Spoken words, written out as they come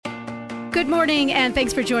Good morning, and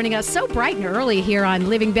thanks for joining us so bright and early here on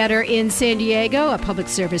Living Better in San Diego, a public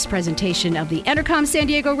service presentation of the Entercom San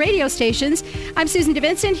Diego radio stations. I'm Susan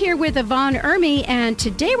DeVincent here with Yvonne Ermy, and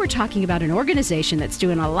today we're talking about an organization that's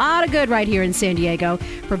doing a lot of good right here in San Diego,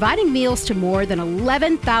 providing meals to more than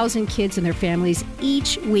 11,000 kids and their families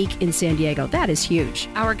each week in San Diego. That is huge.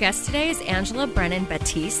 Our guest today is Angela Brennan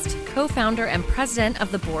Baptiste, co-founder and president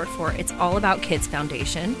of the board for It's All About Kids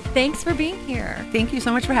Foundation. Thanks for being here. Thank you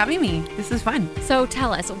so much for having me. This is fun. So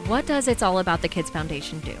tell us, what does It's All About the Kids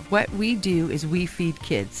Foundation do? What we do is we feed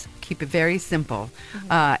kids. Keep it very simple.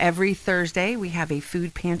 Every Thursday, we have a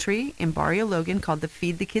food pantry in Barrio Logan called the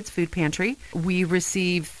Feed the Kids Food Pantry. We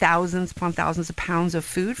receive thousands upon thousands of pounds of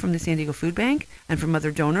food from the San Diego Food Bank and from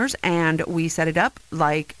other donors, and we set it up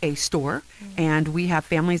like a store. And we have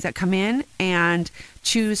families that come in and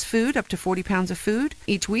choose food, up to 40 pounds of food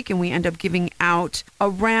each week, and we end up giving out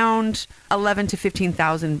around 11 to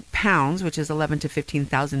 15,000 pounds, which is 11 to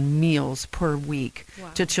 15,000 meals per week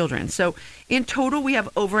to children. So in total, we have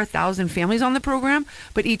over 1,000 families on the program,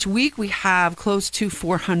 but each week we have close to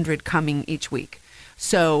 400 coming each week.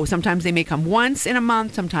 So sometimes they may come once in a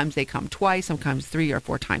month, sometimes they come twice, sometimes 3 or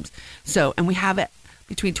 4 times. So, and we have it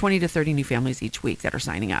between 20 to 30 new families each week that are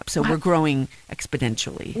signing up. So we're growing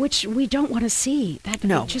exponentially. Which we don't want to see.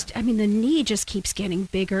 No. The need just keeps getting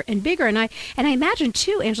bigger and bigger. And I imagine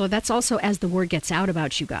too, Angela, that's also as the word gets out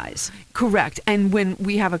about you guys. Correct. And when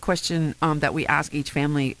we have a question that we ask each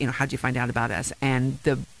family, how'd you find out about us? And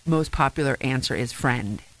the most popular answer is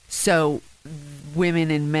friend. So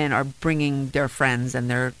women and men are bringing their friends and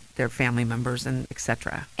their family members and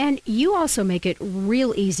etc. And you also make it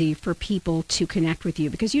real easy for people to connect with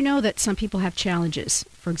you because you know that some people have challenges.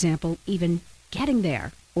 For example, even getting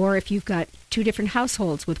there. Or if you've got 2 different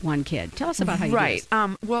households with one kid. Tell us about how you do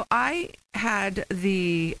this. Well, I had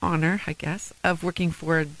the honor, I guess, of working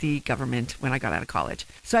for the government when I got out of college.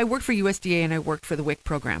 So I worked for USDA and I worked for the WIC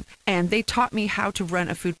program. And they taught me how to run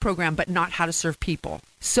a food program, but not how to serve people.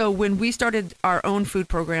 So when we started our own food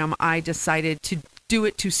program, I decided to do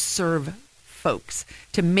it to serve folks,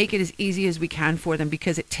 to make it as easy as we can for them,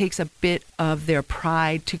 because it takes a bit of their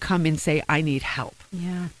pride to come and say, I need help.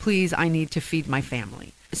 Yeah. Please, I need to feed my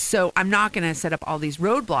family. So I'm not going to set up all these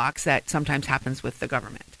roadblocks that sometimes happens with the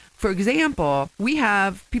government. For example, we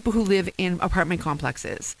have people who live in apartment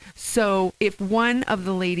complexes. So if one of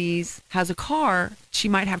the ladies has a car, she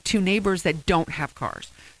might have 2 neighbors that don't have cars.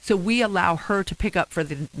 So we allow her to pick up for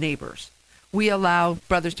the neighbors. We allow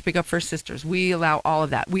brothers to pick up for sisters. We allow all of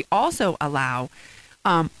that. We also allow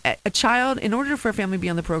a child, in order for a family to be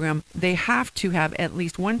on the program, they have to have at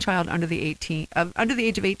least one child under the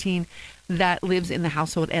age of 18 that lives in the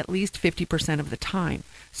household at least 50% of the time.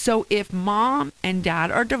 So if mom and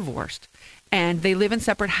dad are divorced and they live in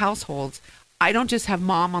separate households, I don't just have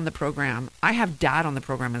mom on the program. I have dad on the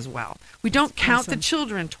program as well. We don't count the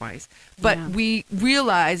children twice, but we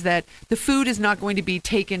realize that the food is not going to be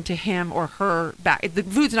taken to him or her back. The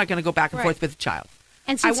food's not going to go back and forth with the child.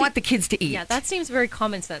 And I want the kids to eat. Yeah, that seems very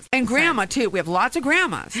common sense. And grandma, too. We have lots of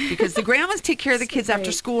grandmas because the grandmas take care of the kids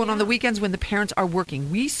after school and on the weekends when the parents are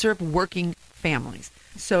working. We serve working families.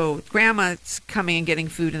 So grandma's coming and getting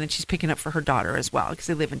food, and then she's picking up for her daughter as well because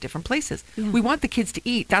they live in different places. Yeah. We want the kids to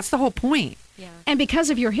eat. That's the whole point. Yeah. And because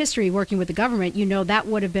of your history working with the government, that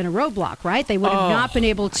would have been a roadblock, right? They would have not been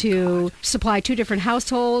able to supply 2 different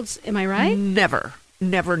households. Am I right? Never.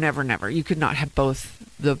 Never, never, never. You could not have both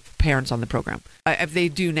the parents on the program. If they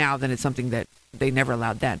do now, then it's something that they never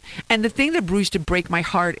allowed then. And the thing that used to break my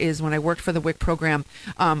heart is when I worked for the WIC program,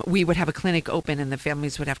 we would have a clinic open and the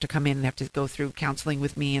families would have to come in and have to go through counseling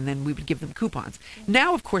with me, and then we would give them coupons.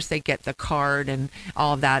 Now, of course, they get the card and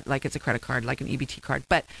all of that, like it's a credit card, like an EBT card,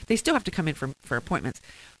 but they still have to come in for appointments.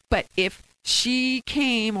 But if she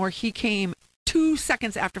came or he came 2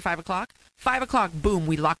 seconds after 5 o'clock, 5 o'clock, boom,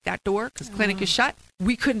 we locked that door because clinic is shut.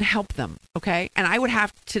 We couldn't help them, okay? And I would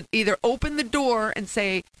have to either open the door and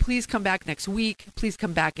say, please come back next week. Please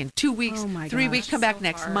come back in 2 weeks, 3 weeks, come back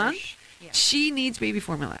next month. Yeah. She needs baby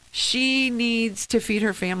formula. She needs to feed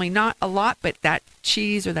her family, not a lot, but that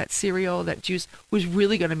cheese or that cereal, that juice was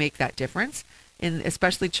really going to make that difference. And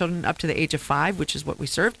especially children up to the age of 5, which is what we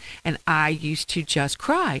served. And I used to just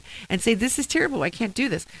cry and say, this is terrible. I can't do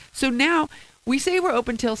this. So now we say we're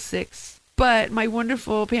open till 6. But my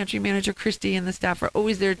wonderful pantry manager, Christy, and the staff are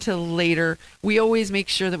always there till later. We always make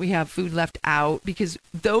sure that we have food left out because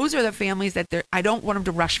those are the families that I don't want them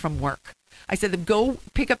to rush from work. I said, go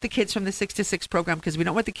pick up the kids from the 6 to 6 program because we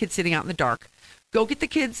don't want the kids sitting out in the dark. Go get the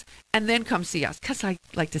kids and then come see us because I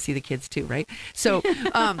like to see the kids too, right? So,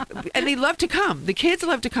 and they love to come. The kids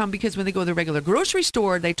love to come because when they go to the regular grocery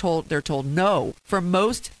store, they're told no for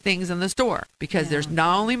most things in the store because there's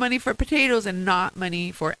not only money for potatoes and not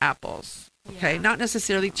money for apples. Okay, not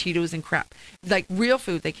necessarily Cheetos and crap, like real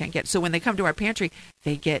food they can't get. So when they come to our pantry,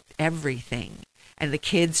 they get everything, and the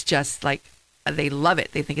kids just like they love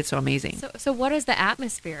it. They think it's so amazing. So what is the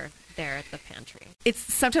atmosphere there at the pantry? It's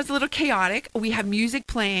sometimes a little chaotic. We have music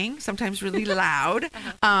playing, sometimes really loud.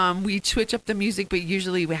 We switch up the music, but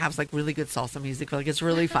usually we have like really good salsa music. Like it's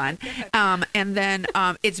really fun. And then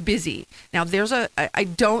it's busy. Now I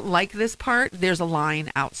don't like this part. There's a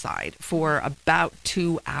line outside for about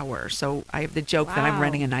 2 hours. So I have the joke that I'm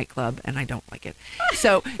renting a nightclub and I don't like it.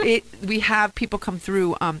 So we have people come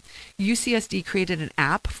through. UCSD created an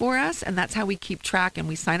app for us, and that's how we keep track, and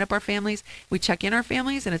we sign up our families. We check in our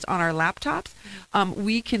families, and it's on our laptops.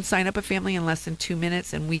 We can sign up a family in less than 2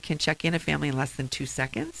 minutes, and we can check in a family in less than 2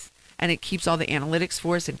 seconds. And it keeps all the analytics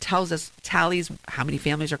for us and tallies how many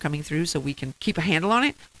families are coming through so we can keep a handle on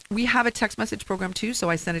it. We have a text message program too. So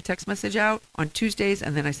I send a text message out on Tuesdays,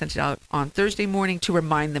 and then I sent it out on Thursday morning to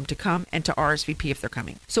remind them to come and to RSVP if they're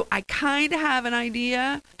coming. So I kind of have an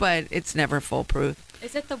idea, but it's never foolproof.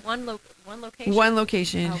 Is it the one location? One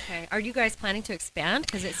location. Okay. Are you guys planning to expand?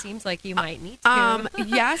 Because it seems like you might need to.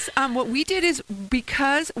 Yes. What we did is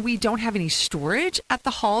because we don't have any storage at the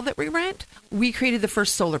hall that we rent, we created the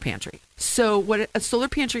first solar pantry. So what a solar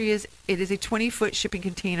pantry is, it is a 20-foot shipping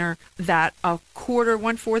container that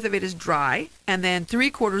 1/4 of it is dry, and then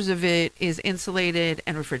 3/4 of it is insulated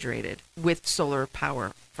and refrigerated with solar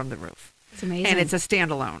power from the roof. It's amazing. And it's a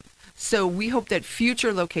standalone. So we hope that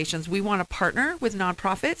future locations, we want to partner with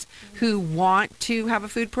nonprofits who want to have a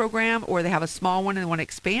food program, or they have a small one and want to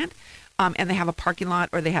expand, and they have a parking lot,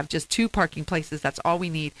 or they have just 2 parking places. That's all we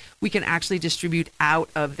need. We can actually distribute out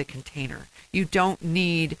of the container. You don't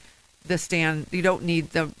need the stand. You don't need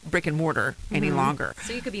the brick and mortar any longer.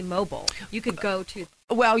 So you could be mobile. You could go to...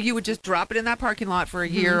 Well, you would just drop it in that parking lot for a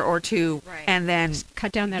year or two, and then just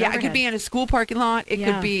cut down that Yeah, overhead. it could be in a school parking lot. It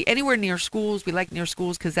could be anywhere near schools. We like near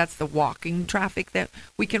schools because that's the walking traffic that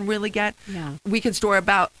we can really get. Yeah. We can store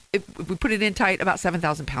if we put it in tight, about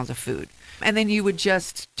 7,000 pounds of food. And then you would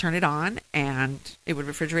just turn it on, and it would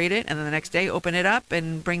refrigerate it, and then the next day open it up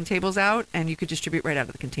and bring tables out, and you could distribute right out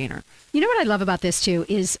of the container. You know what I love about this too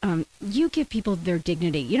is you give people their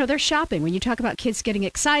dignity. You know, they're shopping. When you talk about kids getting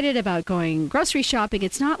excited about going grocery shopping,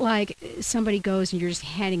 it's not like somebody goes and you're just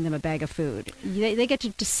handing them a bag of food. They get to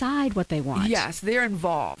decide what they want. Yes, they're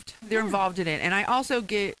involved. They're involved in it. And I also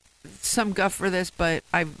get some guff for this, but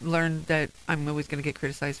I've learned that I'm always going to get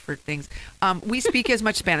criticized for things. We speak as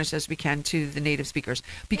much Spanish as we can to the native speakers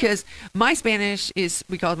because my Spanish is,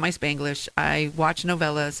 we call it my Spanglish. I watch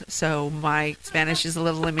novellas, so my Spanish is a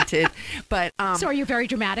little limited. But so are you very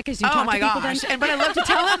dramatic as you talk to people then? But I love to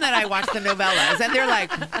tell them that I watch the novellas, and they're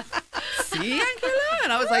like, "See, Angela?"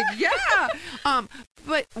 And I was like, "Yeah."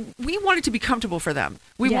 But we want it to be comfortable for them.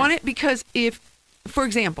 We want it because for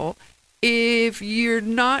example, if you're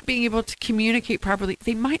not being able to communicate properly,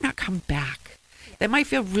 they might not come back. They might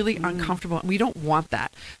feel really uncomfortable, and we don't want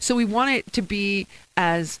that. So we want it to be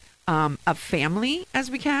as a family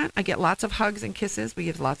as we can. I get lots of hugs and kisses. We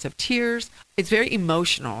give lots of tears. It's very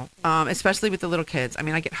emotional, especially with the little kids. I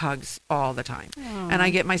mean, I get hugs all the time. And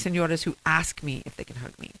I get my senoras who ask me if they can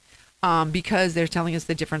hug me. Because they're telling us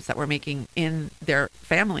the difference that we're making in their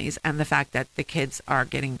families and the fact that the kids are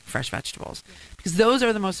getting fresh vegetables. Because those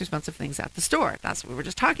are the most expensive things at the store. That's what we were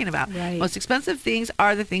just talking about. Right. Most expensive things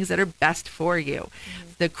are the things that are best for you.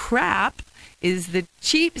 The crap is the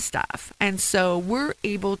cheap stuff. And so we're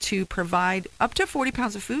able to provide up to 40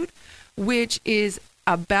 pounds of food, which is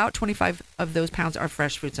about 25 of those pounds are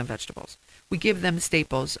fresh fruits and vegetables. We give them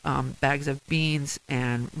staples, bags of beans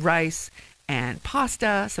and rice and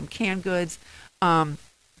pasta, some canned goods, but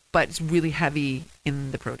it's really heavy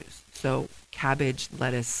in the produce. So cabbage,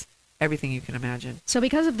 lettuce, everything you can imagine. So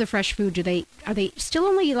because of the fresh food, are they still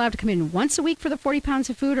only allowed to come in once a week for the 40 pounds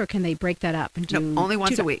of food, or can they break that up and do No, only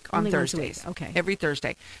once a week on only once a Thursdays. week. Okay. Every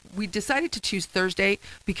Thursday. We decided to choose Thursday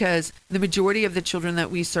because the majority of the children that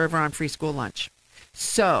we serve are on free school lunch.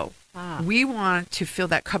 So we want to fill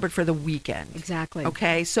that cupboard for the weekend. Exactly.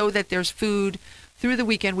 Okay, so that there's food through the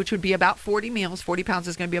weekend, which would be about 40 meals. 40 pounds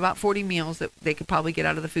is going to be about 40 meals that they could probably get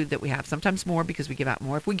out of the food that we have. Sometimes more because we give out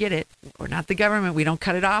more if we get it. We're not the government. We don't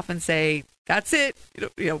cut it off and say, That's it.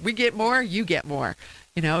 We get more, you get more.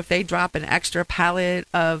 If they drop an extra pallet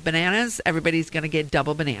of bananas, everybody's going to get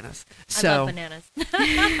double bananas. I love bananas.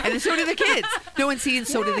 And so do the kids. No one's seeing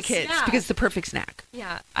so do the kids because it's the perfect snack.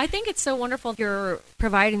 Yeah. I think it's so wonderful you're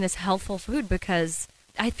providing this healthful food because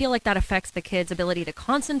I feel like that affects the kids' ability to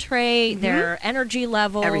concentrate, their energy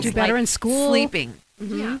levels. Do better in school. Sleeping.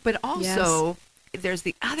 Yeah. But also, there's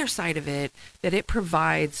the other side of it that it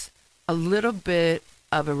provides a little bit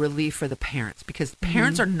of a relief for the parents because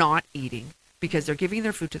parents are not eating because they're giving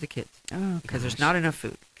their food to the kids because there's not enough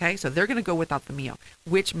food. Okay, so they're going to go without the meal,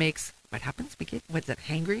 which makes what happens? We get what's that?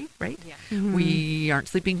 Hangry, right? Yeah. We aren't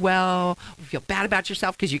sleeping well. We feel bad about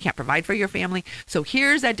yourself because you can't provide for your family. So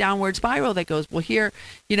here's that downward spiral that goes. Well, here,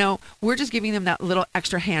 we're just giving them that little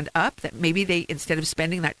extra hand up that maybe they instead of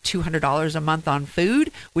spending that $200 a month on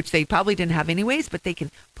food, which they probably didn't have anyways, but they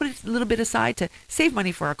can put a little bit aside to save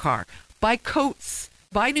money for a car, buy coats.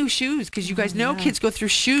 Buy new shoes because you guys know kids go through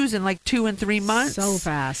shoes in like 2 and 3 months. So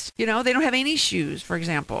fast. They don't have any shoes, for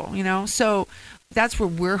example, So that's where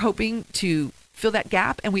we're hoping to fill that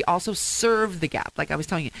gap. And we also serve the gap. Like I was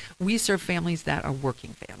telling you, we serve families that are working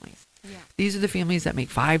families. Yeah. These are the families that make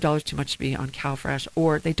 $5 too much to be on CalFresh,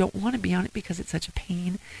 or they don't want to be on it because it's such a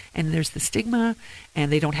pain. And there's the stigma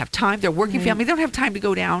and they don't have time. They're working family. They don't have time to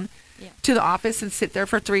go down to the office and sit there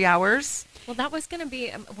for 3 hours. Well, that was going to be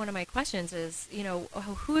one of my questions is,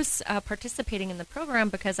 who's participating in the program?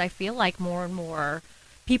 Because I feel like more and more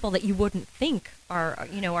people that you wouldn't think are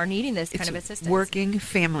needing this kind of assistance. Working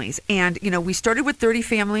families. And, we started with 30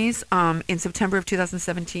 families in September of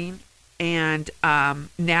 2017. And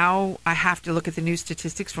now I have to look at the new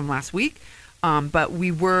statistics from last week. But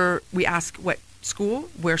we asked what school.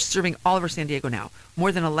 We're serving all over San Diego now.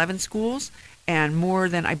 More than 11 schools. And more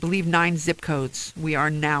than, I believe, 9 zip codes we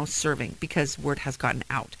are now serving because word has gotten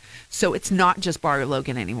out. So it's not just Barrio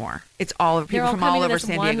Logan anymore. It's all of people from all over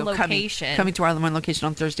San Diego coming to our one location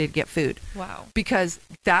on Thursday to get food. Wow. Because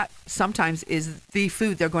that sometimes is the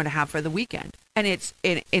food they're going to have for the weekend. And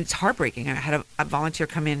it's heartbreaking. I had a volunteer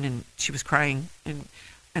come in and she was crying. And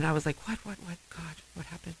I was like, what, God, what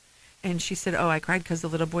happened? And she said, I cried because the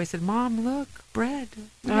little boy said, Mom, look, bread.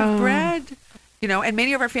 We have bread. And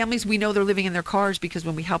many of our families, we know they're living in their cars because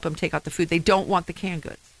when we help them take out the food, they don't want the canned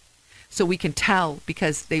goods. So we can tell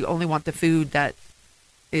because they only want the food that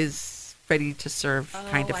is ready to serve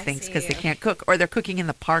kind of things because they can't cook or they're cooking in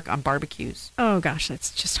the park on barbecues. Oh, gosh, that's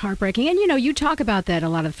just heartbreaking. And, you talk about that. A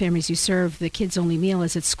lot of the families you serve, the kids' only meal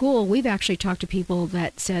is at school. We've actually talked to people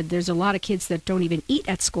that said there's a lot of kids that don't even eat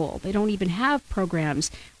at school. They don't even have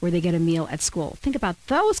programs where they get a meal at school. Think about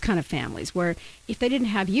those kind of families where if they didn't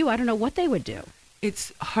have you, I don't know what they would do.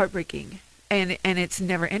 It's heartbreaking. And it's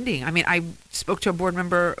never ending. I mean, I spoke to a board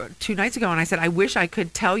member 2 nights ago and I said, I wish I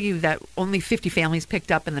could tell you that only 50 families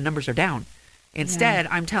picked up and the numbers are down. Instead,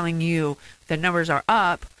 I'm telling you the numbers are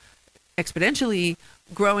up exponentially,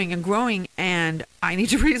 growing and growing, and I need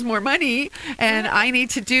to raise more money and I need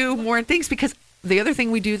to do more things because the other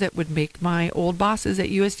thing we do that would make my old bosses at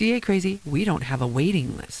USDA crazy, we don't have a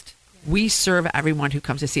waiting list. We serve everyone who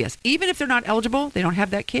comes to see us. Even if they're not eligible, they don't have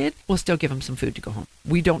that kid, we'll still give them some food to go home.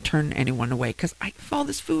 We don't turn anyone away because I have all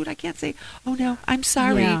this food. I can't say, oh, no, I'm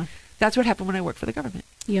sorry. Yeah. That's what happened when I worked for the government.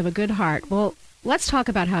 You have a good heart. Well, let's talk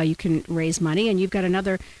about how you can raise money. And you've got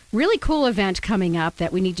another really cool event coming up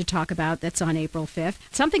that we need to talk about that's on April 5th.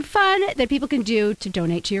 Something fun that people can do to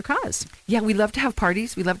donate to your cause. Yeah, we love to have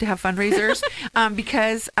parties. We love to have fundraisers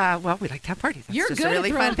because, we like to have parties. That's You're just good a really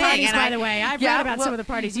at throwing fun parties, thing. by the way. I've read about some of the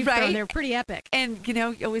parties you've thrown. They're pretty epic. And,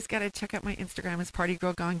 you always got to check out my Instagram. It's Party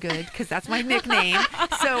Girl Gone Good because that's my nickname.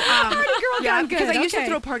 So, Party Girl Gone Good. Because I used to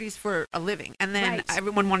throw parties for a living. And then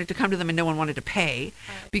everyone wanted to come to them and no one wanted to pay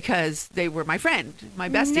because they were my friend, my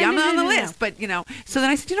bestie. I'm on the list. But, so then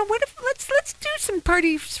I said, what if let's do some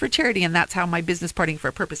parties for charity. And that's how my business Partying for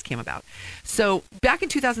a Purpose came about. So back in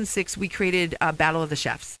 2006, we created Battle of the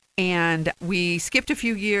Chefs. And we skipped a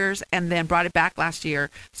few years and then brought it back last year.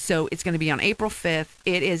 So it's going to be on April 5th.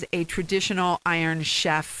 It is a traditional Iron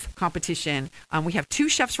Chef competition. We have 2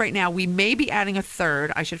 chefs right now. We may be adding a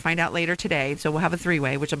third. I should find out later today. So we'll have a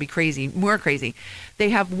 3-way, which will be crazy, more crazy. They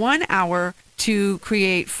have 1 hour to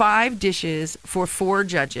create 5 dishes for 4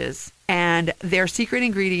 judges. And their secret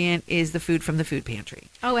ingredient is the food from the food pantry.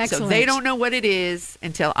 Oh, excellent. So they don't know what it is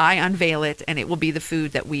until I unveil it, and it will be the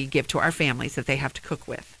food that we give to our families that they have to cook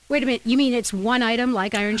with. Wait a minute. You mean it's one item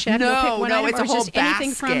like Iron Chef? No, it's a whole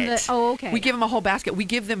basket. From the, okay. We give them a whole basket. We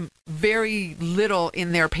give them very little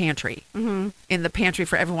in their pantry. Mm-hmm. In the pantry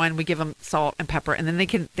for everyone, we give them salt and pepper, and then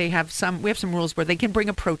we have some rules where they can bring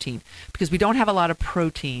a protein because we don't have a lot of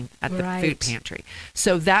protein at the food pantry.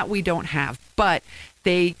 So that we don't have. But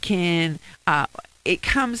They can, it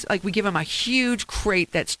comes, like we give them a huge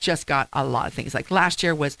crate that's just got a lot of things. Like last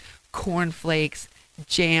year was cornflakes,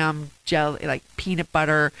 jam, jelly, like peanut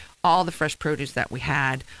butter, all the fresh produce that we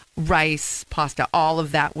had, rice, pasta, all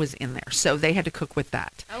of that was in there. So they had to cook with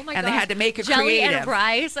that. Oh my and gosh. they had to make it Jelly creative. and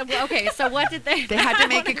rice. Okay, so what did they? They had to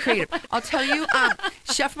make it creative. I'll tell you,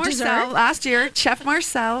 Chef Marcel last year, Chef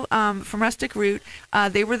Marcel from Rustic Root,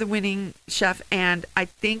 they were the winning chef, and I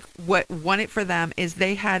think what won it for them is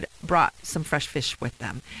they had brought some fresh fish with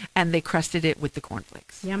them, and they crusted it with the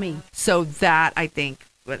cornflakes. Yummy. So that, I think,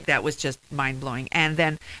 that was just mind-blowing. And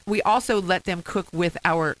then we also let them cook with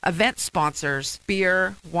our event sponsors,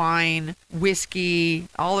 beer, wine, whiskey,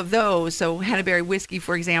 all of those. So Henneberry whiskey,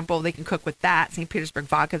 for example, they can cook with that. St. Petersburg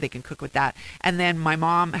vodka, they can cook with that. And then my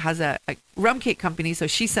mom has a rum cake company, so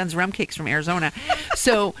she sends rum cakes from Arizona.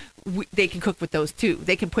 So they can cook with those too.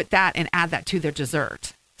 They can put that and add that to their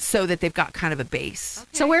dessert, so that they've got kind of a base. Okay.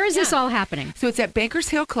 So where is this all happening? So it's at Bankers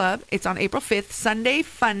Hill Club. It's on April 5th, Sunday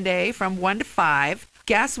Fun Day from 1 to 5.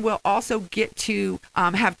 Guests will also get to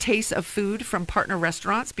have tastes of food from partner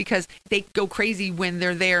restaurants, because they go crazy when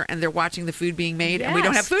they're there and they're watching the food being made, and we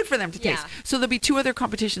don't have food for them to taste. Yeah. So there'll be 2 other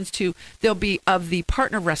competitions too. There'll be of the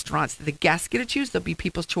partner restaurants that the guests get to choose. There'll be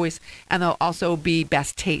People's Choice, and there'll also be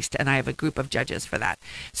Best Taste, and I have a group of judges for that.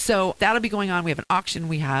 So that'll be going on. We have an auction,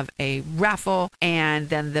 we have a raffle, and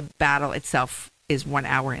then the battle itself is 1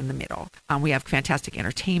 hour in the middle. We have fantastic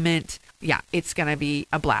entertainment. Yeah, it's going to be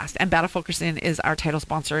a blast. And Battle Fulkerson is our title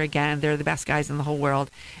sponsor again. They're the best guys in the whole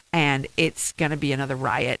world. And it's going to be another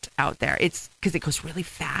riot out there. It's because it goes really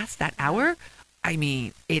fast, that hour. I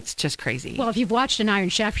mean, it's just crazy. Well, if you've watched an Iron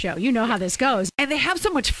Chef show, you know how this goes. And they have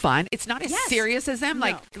so much fun. It's not as serious as them. No.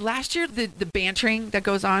 Like last year, the bantering that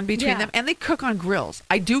goes on between Yeah. them, and they cook on grills.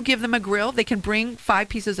 I do give them a grill. They can bring 5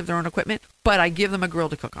 pieces of their own equipment, but I give them a grill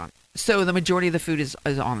to cook on. So the majority of the food is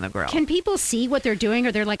on the grill. Can people see what they're doing?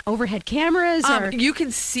 Are there like overhead cameras? Or You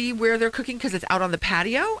can see where they're cooking because it's out on the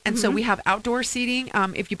patio. And so we have outdoor seating.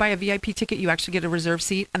 If you buy a VIP ticket, you actually get a reserved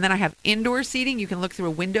seat. And then I have indoor seating. You can look through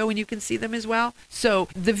a window and you can see them as well. So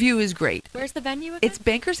the view is great. Where's the venue again? It's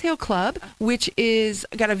Bankers Hill Club, which is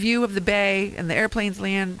got a view of the bay, and the airplanes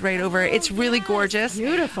land right over. It's really gorgeous.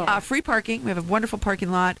 Beautiful. Free parking. We have a wonderful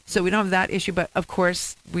parking lot, so we don't have that issue. But of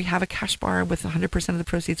course, we have a cash bar with 100% of the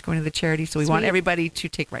proceeds going to the charity. So we want everybody to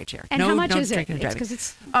take rideshare. And how much is it? Because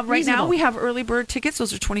it's right now reasonable. we have early bird tickets.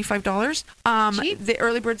 Those are $25. Cheap. The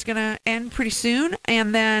early bird's going to end pretty soon,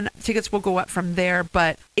 and then tickets will go up from there.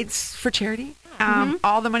 But it's for charity.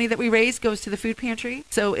 All the money that we raise goes to the food pantry,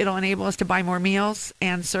 so it'll enable us to buy more meals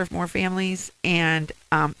and serve more families. And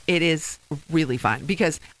it is really fun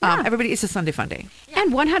because everybody, it's a Sunday Fun Day.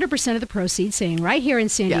 And 100% of the proceeds staying right here in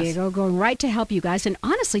San Yes. Diego, going right to help you guys. And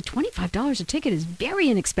honestly, $25 a ticket is very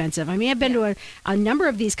inexpensive. I mean, I've been to a number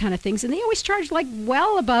of these kind of things, and they always charge like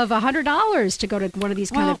well above $100 to go to one of these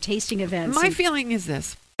kind of tasting events. My And- feeling is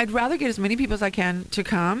this. I'd rather get as many people as I can to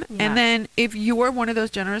come. Yeah. And then if you're one of those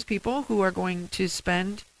generous people who are going to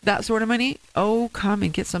spend that sort of money, come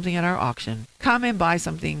and get something at our auction. Come and buy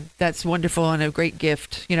something that's wonderful and a great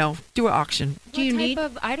gift. You know, do an auction. What type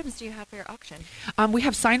of items do you have for your auction? We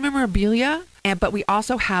have signed memorabilia, but we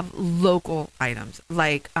also have local items.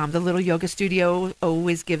 Like the little yoga studio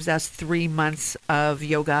always gives us 3 months of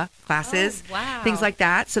yoga classes, wow. things like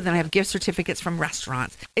that. So then I have gift certificates from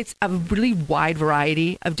restaurants. It's a really wide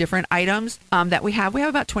variety of different items that we have. We have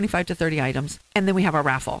about 25 to 30 items. And then we have our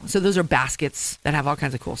raffle. So those are baskets that have all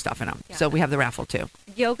kinds of cool stuff in them. Yeah. So we have the raffle too.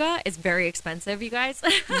 Yoga is very expensive, you guys.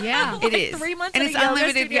 Yeah. It is. 3 months and at it's a yoga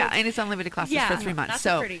unlimited. studio. Yeah, and it's unlimited classes Yeah, for 3 months. that's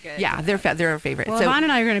So pretty good. yeah, they're our favorite. Well, so Yvonne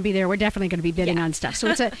and I are going to be there. We're definitely going to be bidding on stuff.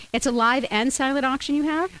 So it's a live and silent auction you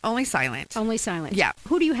have? only silent. Only silent. Yeah.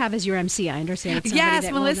 Who do you have as your MC? I understand it's somebody Yes,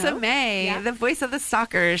 that will Melissa know. May, Yeah. the voice of the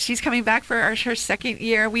soccer. She's coming back for her second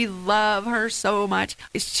year. We love her so much.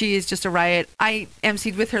 She is just a riot. I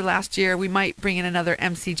emceed with her last year. We might bring in another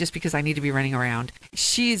MC just because I need to be running around.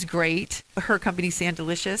 She's great. Her company,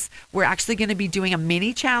 Sandalicious. We're actually going to be doing a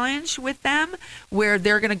mini challenge with them where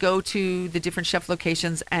they're going to go to the different chef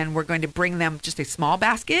locations and we're going to bring them just a small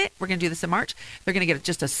basket. We're going to do this in March. They're going to get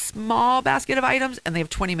just a small basket of items and they have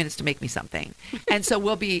 20 minutes to make me something. And so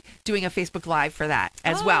we'll be doing a Facebook Live for that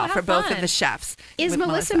as well, how for both fun. of the chefs. Is with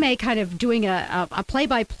Melissa May kind of doing a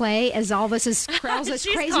play-by-play as all this is all this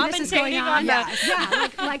She's craziness is going commentating on? on Yeah,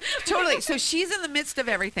 like Totally. So she's in the midst of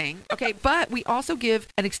everything. Okay. But we also give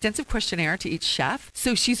an extensive questionnaire to each chef.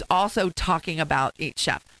 So she's also talking about each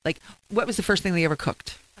chef. Like, what was the first thing they ever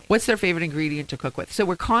cooked? What's their favorite ingredient to cook with? So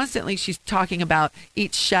we're constantly, she's talking about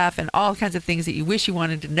each chef and all kinds of things that you wish you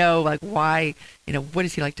wanted to know, like why, what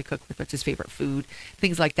does he like to cook with? What's his favorite food?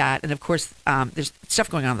 Things like that. And of course, there's stuff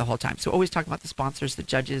going on the whole time. So always talking about the sponsors, the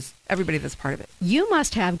judges, everybody that's part of it. You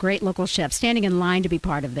must have great local chefs standing in line to be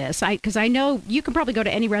part of this. Because I know you can probably go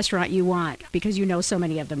to any restaurant you want because you know so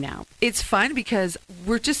many of them now. It's fun because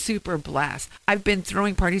we're just super blessed. I've been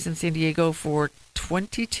throwing parties in San Diego for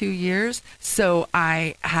 22 years. So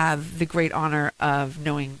I have the great honor of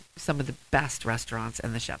knowing some of the best restaurants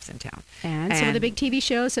and the chefs in town. And some of the big TV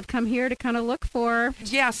shows have come here to kind of look for.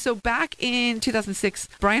 Yeah, so back in 2006,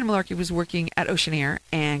 Brian Malarkey was working at Oceanair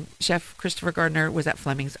and Chef Christopher Gardner was at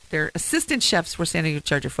Fleming's. Their assistant chefs were standing in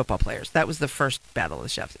charge of football players. That was the first battle of the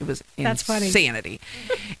chefs. It was insanity.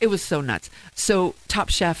 It was so nuts. So Top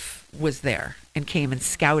Chef was there and came and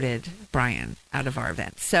scouted Brian out of our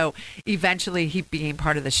event. So eventually he became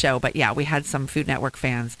part of the show. But yeah, we had some Food Network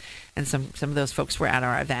fans and some of those folks were at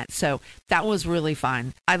our event. So that was really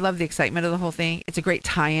fun. I love the excitement of the whole thing. It's a great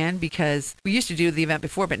tie-in because we used to do the event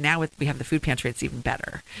before, but now we have the food pantry. It's even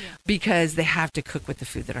better because they have to cook with the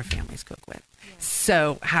food that our families cook with. Yeah.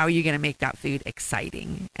 So how are you going to make that food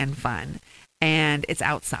exciting and fun? And it's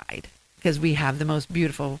outside because we have the most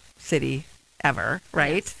beautiful city ever,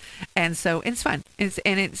 right? Yes. And so it's fun. It's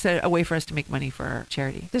a way for us to make money for our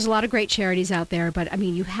charity. There's a lot of great charities out there, but I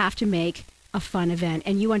mean, you have to make a fun event,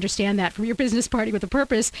 and you understand that from your business Party with a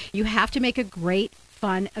Purpose. You have to make a great,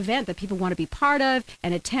 fun event that people want to be part of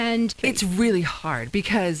and attend. It's really hard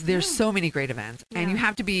because there's so many great events, and you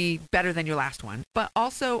have to be better than your last one. But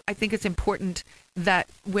also, I think it's important that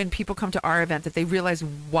when people come to our event, that they realize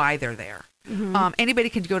why they're there. Mm-hmm. Anybody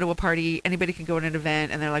can go to a party, anybody can go to an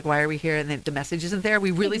event, and they're like, why are we here? And then the message isn't there.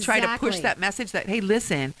 We really try to push that message that, hey,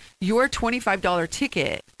 listen, your $25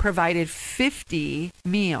 ticket provided 50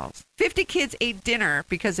 meals. 50 kids ate dinner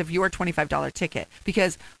because of your $25 ticket.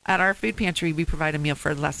 Because at our food pantry, we provide a meal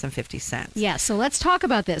for less than 50 cents. Yeah, so let's talk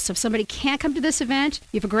about this. So if somebody can't come to this event,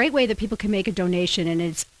 you have a great way that people can make a donation, and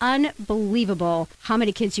it's unbelievable how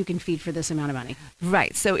many kids you can feed for this amount of money.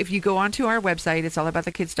 Right. So if you go onto our website, it's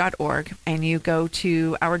allaboutthekids.org, and you go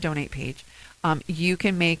to our donate page, you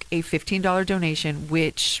can make a $15 donation,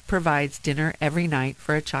 which provides dinner every night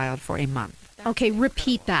for a child for a month. Okay,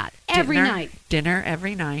 repeat that. Every night. Dinner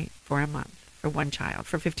every night for a month for one child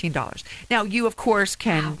for $15. Now, you, of course,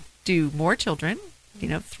 can do more children,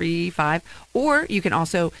 3, 5, or you can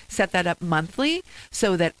also set that up monthly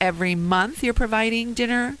so that every month you're providing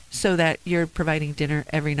dinner, so that you're providing dinner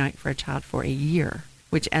every night for a child for a year,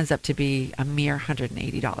 which ends up to be a mere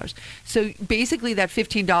 $180. So basically that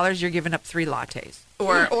 $15, you're giving up 3 lattes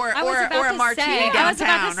or a martini downtown, I was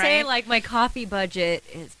about to say, right? like, my coffee budget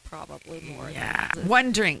is probably more than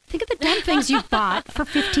one drink. Think of the dumb things you bought for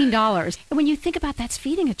 $15. And when you think about that's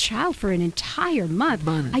feeding a child for an entire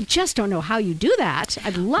month. I just don't know how you do that.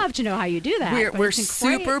 I'd love to know how you do that. We're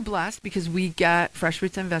super blessed because we get fresh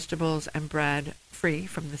fruits and vegetables and bread free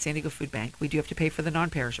from the San Diego Food Bank. We do have to pay for the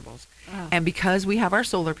non-perishables. Oh. And because we have our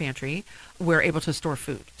solar pantry, we're able to store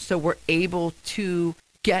food. So we're able to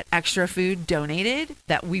get extra food donated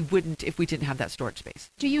that we wouldn't if we didn't have that storage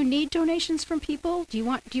space. Do you need donations from people? Do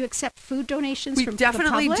you accept food donations from the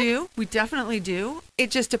public? We definitely do.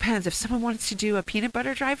 It just depends. If someone wants to do a peanut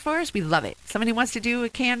butter drive for us, we love it. Somebody wants to do a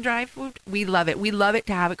canned dry food, we love it. We love it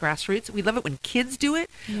to have it grassroots. We love it when kids do it.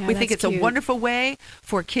 Yeah, we think it's cute. A wonderful way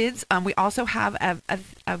for kids. We also have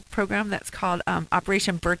a program that's called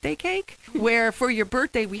Operation Birthday Cake, where for your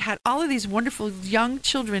birthday, we had all of these wonderful young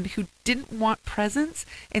children who didn't want presents.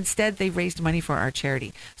 Instead, they raised money for our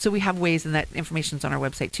charity. So we have ways, and that information's on our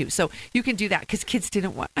website too. So you can do that because kids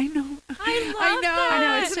didn't want. I know. I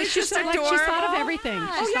know. It's just adorable. She's thought of everything.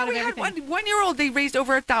 We had one-year-old. They raised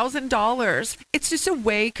over $1,000. It's just a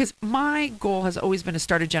way, because my goal has always been to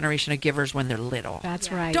start a generation of givers when they're little.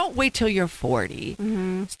 That's right. Don't wait till you're 40.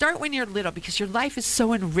 Mm-hmm. Start when you're little, because your life is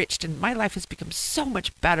so enriched, and my life has become so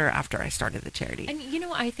much better after I started the charity. And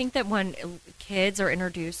I think that when kids are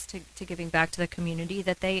introduced to giving back to the community,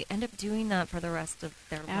 that they end up doing that for the rest of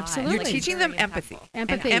their Absolutely. lives. You're teaching them empathy.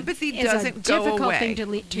 Empathy doesn't go away. It's a difficult thing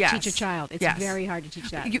to teach a child. It's very hard to teach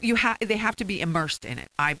that. They have to be immersed in it,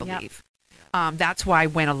 I believe. Yep. That's why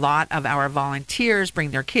when a lot of our volunteers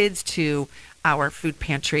bring their kids to our food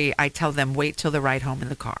pantry, I tell them, wait till the ride home in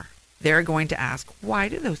the car. They're going to ask, why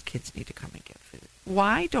do those kids need to come and get food?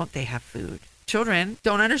 Why don't they have food? Children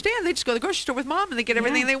don't understand. They just go to the grocery store with mom and they get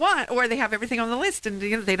everything they want, or they have everything on the list, and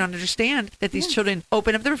they don't understand that these children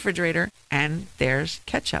open up the refrigerator and there's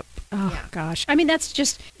ketchup Oh, Yeah. gosh. I mean, that's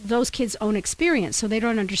just those kids' own experience. So they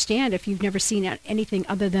don't understand if you've never seen anything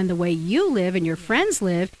other than the way you live and your friends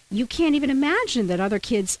live. You can't even imagine that other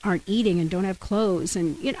kids aren't eating and don't have clothes.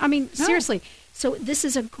 And, I mean, seriously. So this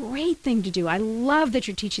is a great thing to do. I love that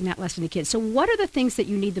you're teaching that lesson to kids. So what are the things that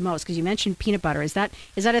you need the most? Because you mentioned peanut butter. Is that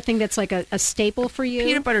a thing that's like a staple for you?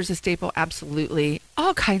 Peanut butter is a staple, absolutely.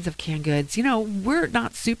 All kinds of canned goods. We're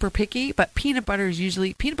not super picky, but peanut butter is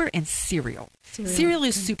usually peanut butter and cereal. Cereal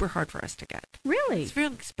is super hard for us to get. Really? It's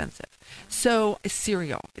really expensive. So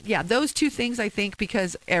cereal. Yeah, those two things, I think,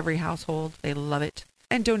 because every household, they love it.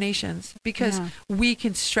 And donations, because we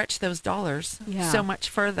can stretch those dollars so much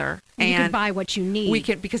further. And you can buy what you need. We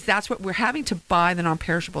can, because that's what we're having to buy, the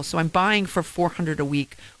non-perishable. So I'm buying for $400 a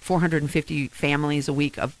week, 450 families a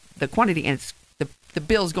week of the quantity, and it's the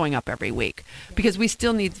bill's going up every week because we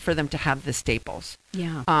still need for them to have the staples.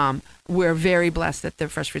 Yeah. We're very blessed that the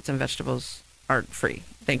fresh fruits and vegetables are free.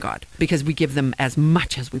 Thank God, because we give them as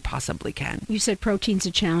much as we possibly can. You said protein's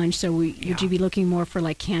a challenge, so would you be looking more for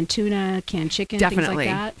like canned tuna, canned chicken, Definitely.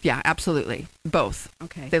 things like that? Yeah, absolutely. Both.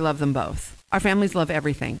 Okay. They love them both. Our families love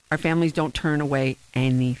everything. Our families don't turn away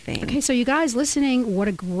anything. Okay, so you guys listening, what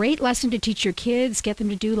a great lesson to teach your kids. Get them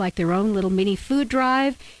to do like their own little mini food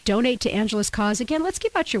drive. Donate to Angela's cause. Again, let's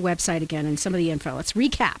give out your website again and some of the info. Let's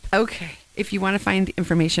recap. Okay. If you want to find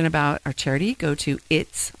information about our charity, go to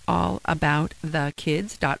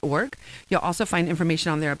itsallaboutthekids.org. You'll also find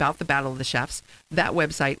information on there about the Battle of the Chefs. That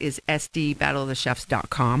website is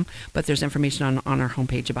sdbattleofthechefs.com, but there's information on our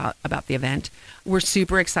homepage about the event. We're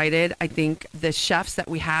super excited. I think the chefs that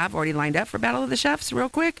we have already lined up for Battle of the Chefs, real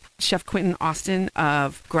quick, Chef Quentin Austin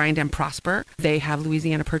of Grind and Prosper. They have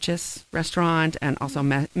Louisiana Purchase Restaurant and also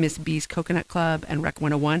Miss B's Coconut Club and Rec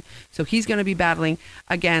 101. So he's going to be battling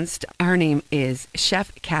against, her name is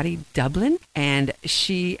Chef Caddy Dublin, and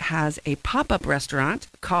she has a pop-up restaurant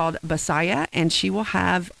called Basaya, and she will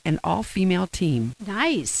have an all-female team.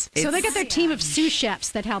 Nice. So they got their team of sous chefs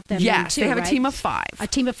that help them. Yes, too, they have right? a team of 5. A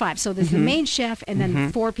team of 5. So there's the main chef and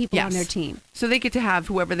then 4 people on their team. So they get to have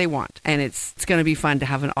whoever they want, and it's going to be fun to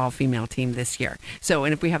have an all-female team this year. So,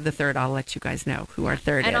 and if we have the third, I'll let you guys know who our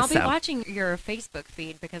third is. And I'll be watching your Facebook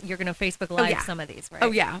feed because you're going to Facebook Live some of these, right?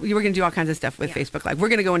 Oh, yeah. We're going to do all kinds of stuff with Facebook Live. We're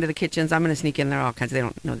going to go into the kitchens. I'm going to sneak in there, all kinds of, they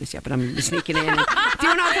don't know this yet, but I'm going to be sneaking in and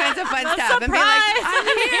doing all kinds of fun stuff. And be like,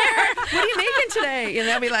 I'm here. What are you making today? And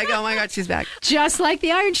they'll be like, oh, my God, she's back. Just like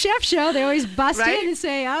the Iron Chef show, they always bust Right? in and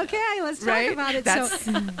say, okay, let's talk about it. That's-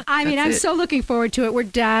 So, I mean, I'm it. so looking forward to it. We're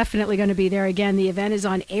definitely going to be there again. The event is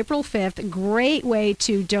on April 5th. Great way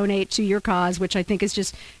to donate to your cause, which I think is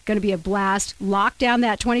just going to be a blast. Lock down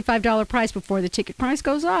that $25 price before the ticket price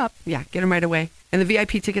goes up. Yeah, get them right away. And the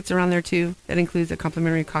VIP tickets are on there, too. That includes a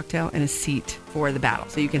complimentary cocktail and a seat for the battle,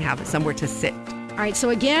 so you can have somewhere to sit. All right, so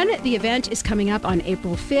again, the event is coming up on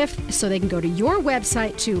April 5th, so they can go to your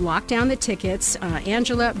website to lock down the tickets.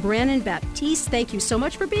 Angela, Brennan, Baptiste, thank you so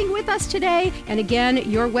much for being with us today. And again,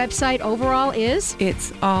 your website overall is?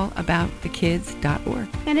 It's allaboutthekids.org.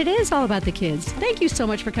 And it is all about the kids. Thank you so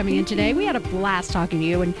much for coming in today. We had a blast talking to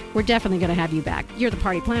you, and we're definitely going to have you back. You're the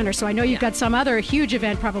party planner, so I know you've got some other huge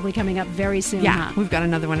event probably coming up very soon. Yeah, huh? we've got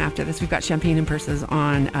another one after this. We've got Champagne and Purses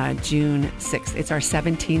on June 6th. It's our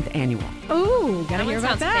 17th annual. Ooh, gotta That hear one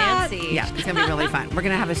about sounds that. fancy. Yeah, it's going to be really fun. We're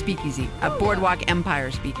going to have a speakeasy, a Boardwalk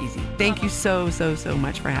Empire speakeasy. Thank you so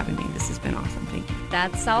much for having me. This has been awesome. Thank you.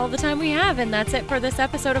 That's all the time we have, and that's it for this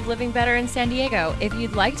episode of Living Better in San Diego. If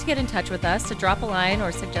you'd like to get in touch with us, to drop a line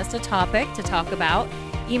or suggest a topic to talk about,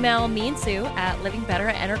 email me and Sue at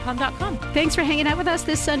livingbetter@entercom.com. Thanks for hanging out with us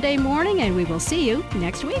this Sunday morning, and we will see you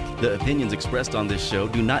next week. The opinions expressed on this show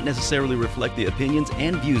do not necessarily reflect the opinions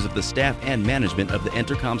and views of the staff and management of the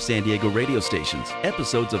Entercom San Diego radio stations.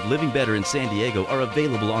 Episodes of Living Better in San Diego are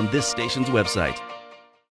available on this station's website.